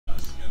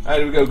Alright,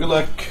 here we go. Good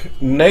luck,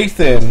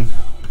 Nathan.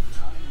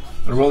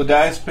 Gonna roll the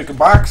dice, pick a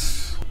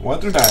box,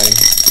 1 through 9.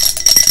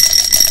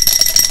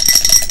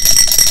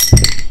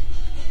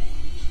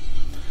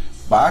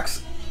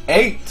 Box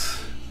 8.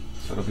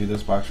 So it'll be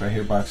this box right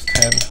here, box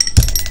 10.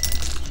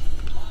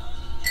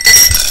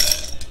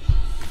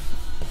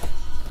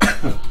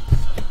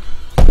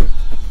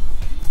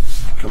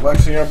 Good luck,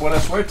 señor. Buena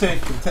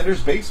suerte.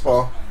 Contenders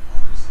baseball.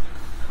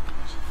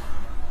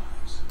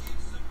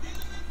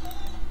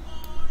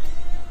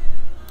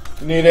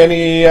 You need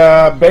any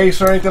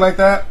base or anything like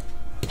that?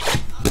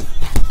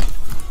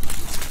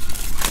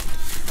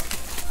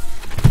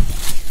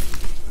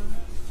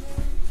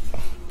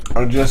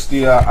 Or just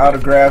the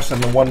autographs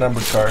and the 1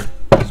 number card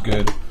is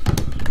good.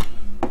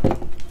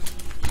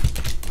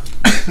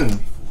 That'll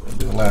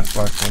be the last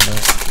box on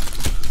that.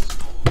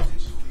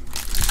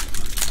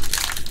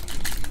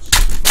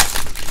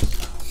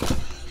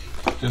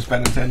 Just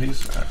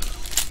Benintendies? All right.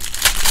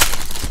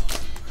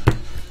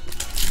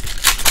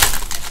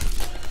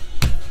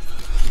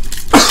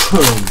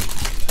 I'll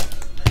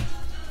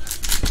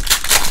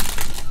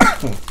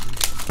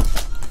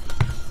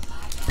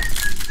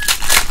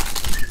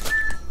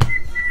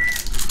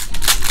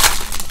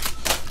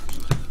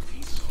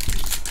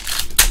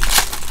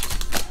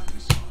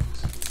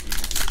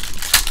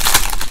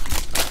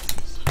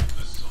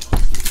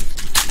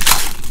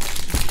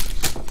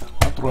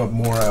throw up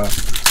more. I'll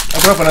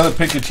throw up another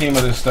pick your team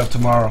of this stuff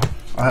tomorrow.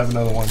 I'll have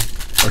another one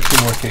or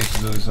 2 more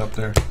cases of this up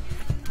there,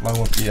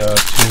 along with the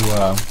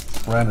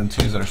 2 random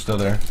 2s that are still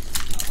there.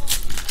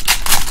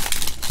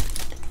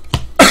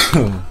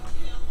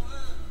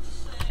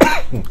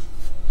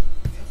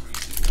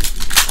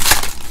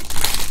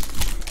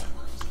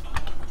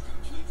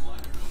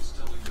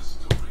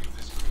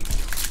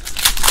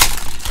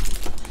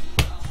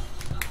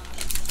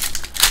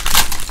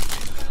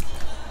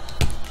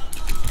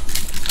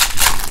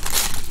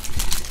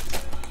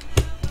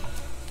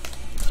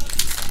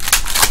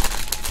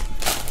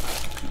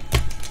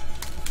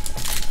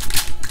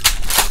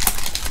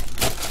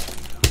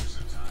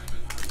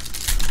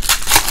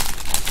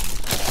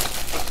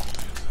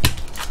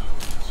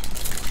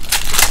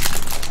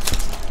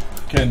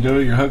 Can't do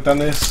it, you're hooked on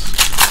this?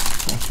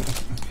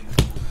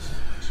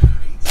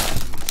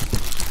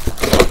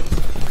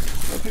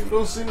 Some people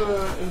don't seem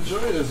to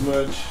enjoy it as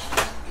much.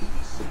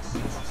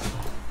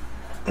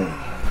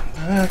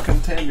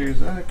 Contenders,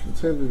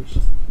 contenders.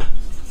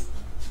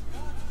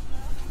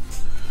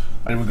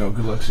 Here we go,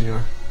 good luck,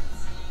 senor.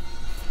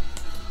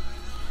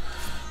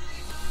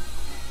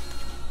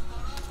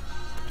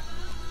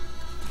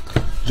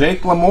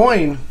 Jake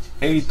Lemoyne,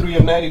 83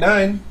 of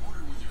 99.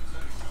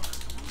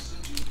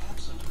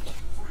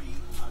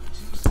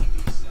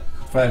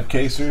 5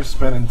 casers,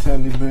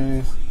 Benintendi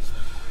base.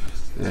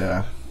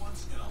 Yeah.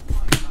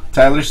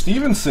 Tyler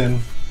Stevenson,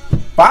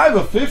 5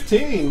 of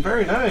 15.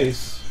 Very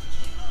nice.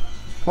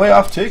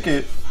 Playoff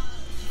ticket.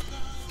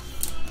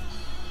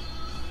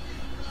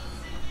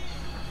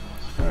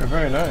 Very,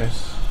 very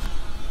nice.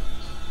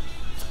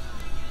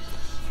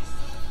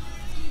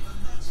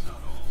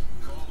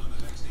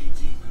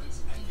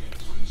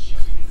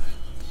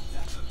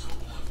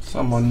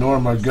 Someone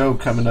Noel Margot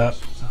coming up.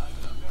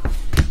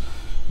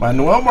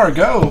 Manuel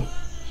Margot.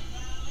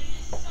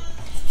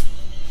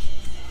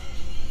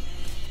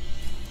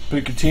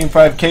 Pick your team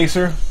 5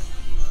 caser.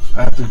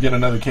 I have to get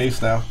another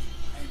case now.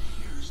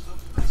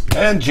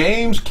 And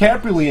James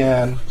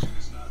Caprielian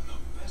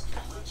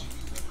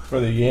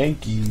for the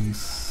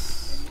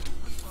Yankees.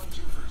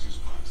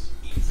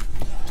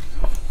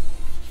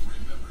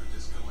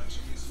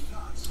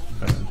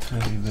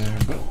 Benintendi there,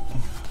 boom.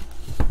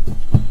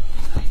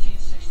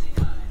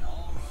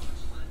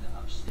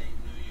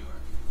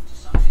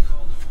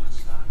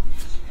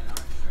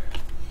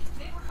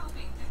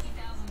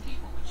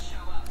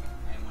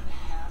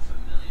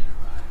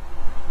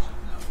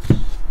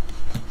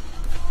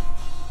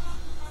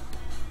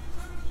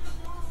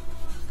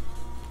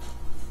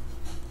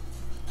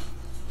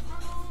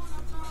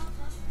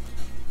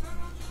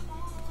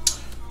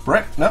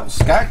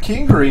 Scott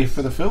Kingery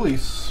for the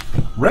Phillies.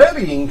 Red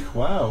ink.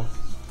 Wow.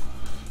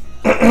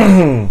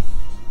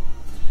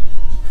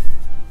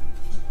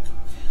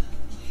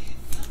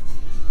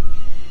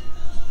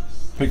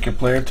 Pick your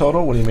player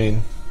total? What do you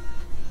mean?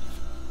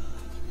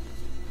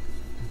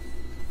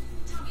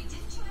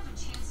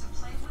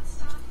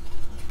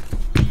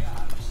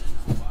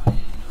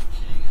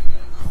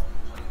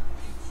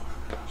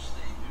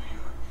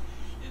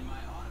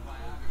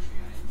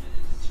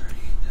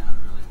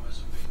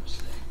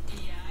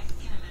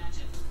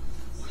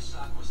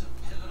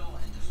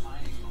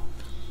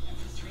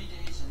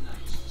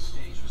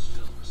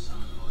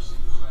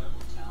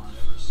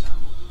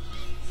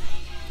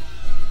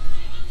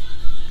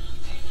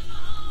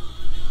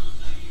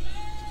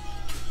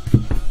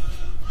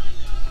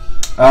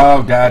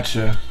 Oh,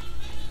 gotcha.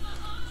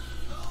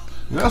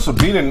 We also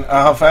beat in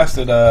how fast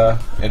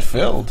it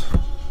filled.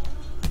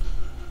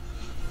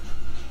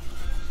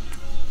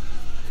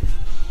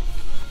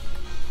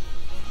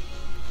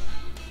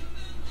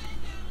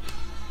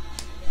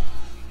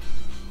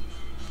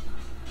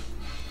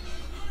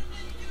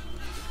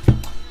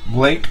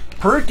 Blake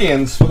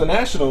Perkins for the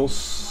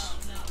Nationals.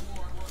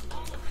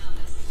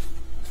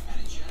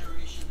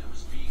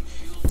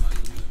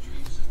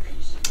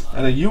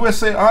 And a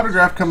USA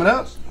autograph coming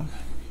up.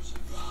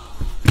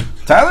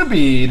 Tyler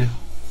Beede.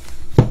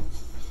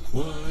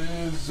 What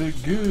is it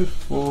good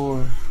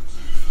for?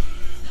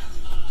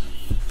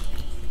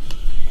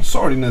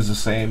 Sorting is the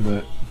same,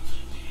 but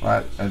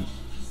I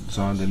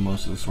zoned in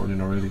most of the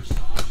sorting already.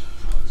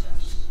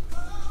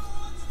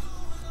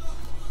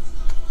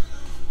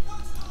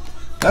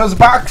 That was a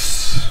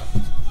box.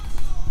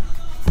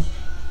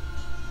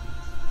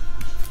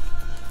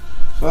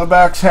 So the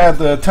box had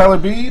the Tyler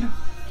Beede,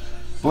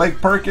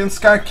 Blake Perkins,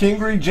 Scott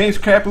Kingery, James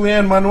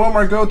Capulian, Manuel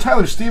Margot,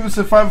 Tyler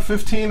Stevenson 5 of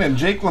 15, and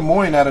Jake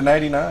Lemoyne out of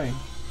 99.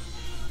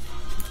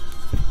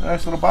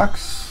 Nice little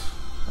box.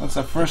 That's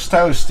the first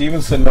Tyler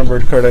Stevenson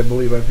numbered card I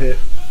believe I've hit.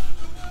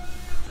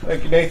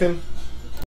 Thank you, Nathan.